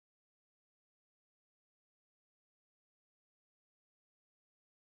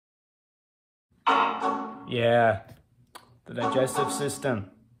Yeah, the digestive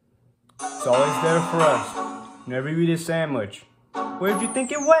system. It's always there for us. Whenever you eat a sandwich, where'd you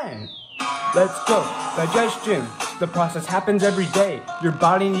think it went? Let's go. Digestion. The process happens every day. Your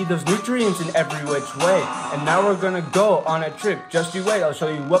body needs those nutrients in every which way. And now we're gonna go on a trip. Just you wait, I'll show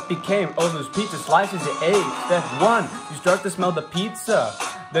you what became all those pizza slices you ate. Step 1, you start to smell the pizza.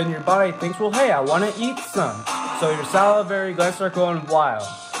 Then your body thinks, well, hey, I wanna eat some. So your salivary glands start going wild.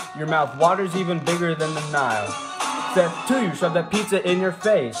 Your mouth waters even bigger than the Nile. Step 2, you shove that pizza in your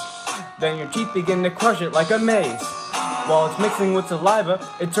face. Then your teeth begin to crush it like a mace. While it's mixing with saliva,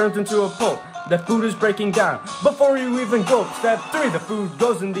 it turns into a pulp. The food is breaking down before you even gulp. Step 3, the food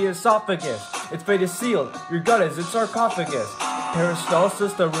goes in the esophagus. Its fate is sealed, your gut is its sarcophagus.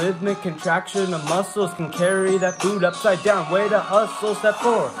 Peristalsis, the rhythmic contraction of muscles, can carry that food upside down. Way to hustle. Step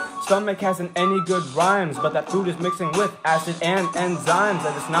 4, stomach hasn't any good rhymes, but that food is mixing with acid and enzymes.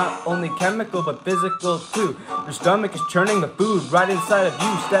 And it's not only chemical but physical too. Your stomach is churning the food right inside of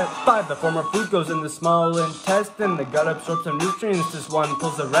you. Step 5, the former food goes in the small intestine. The gut absorbs some nutrients, this one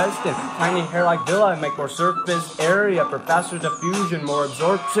pulls the rest in. Tiny hair-like villi make more surface area for faster diffusion, more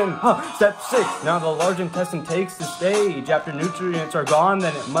absorption. Step 6, now the large intestine takes the stage. After nutrients are gone,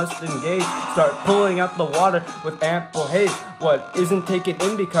 then it must engage. Start pulling out the water with ample haste. What isn't taken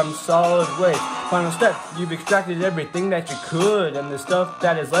in becomes solid waste. Final step, you've extracted everything that you could, and the stuff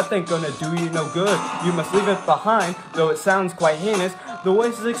that is left ain't gonna do you no good. You must leave it behind, though it sounds quite heinous. The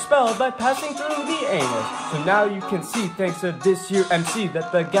waste is expelled by passing through the anus. So now you can see, thanks to this here MC,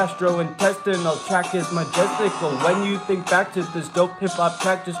 that the gastrointestinal tract is majestical. When you think back to this dope hip-hop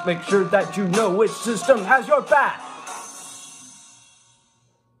track, just make sure that you know which system has your back.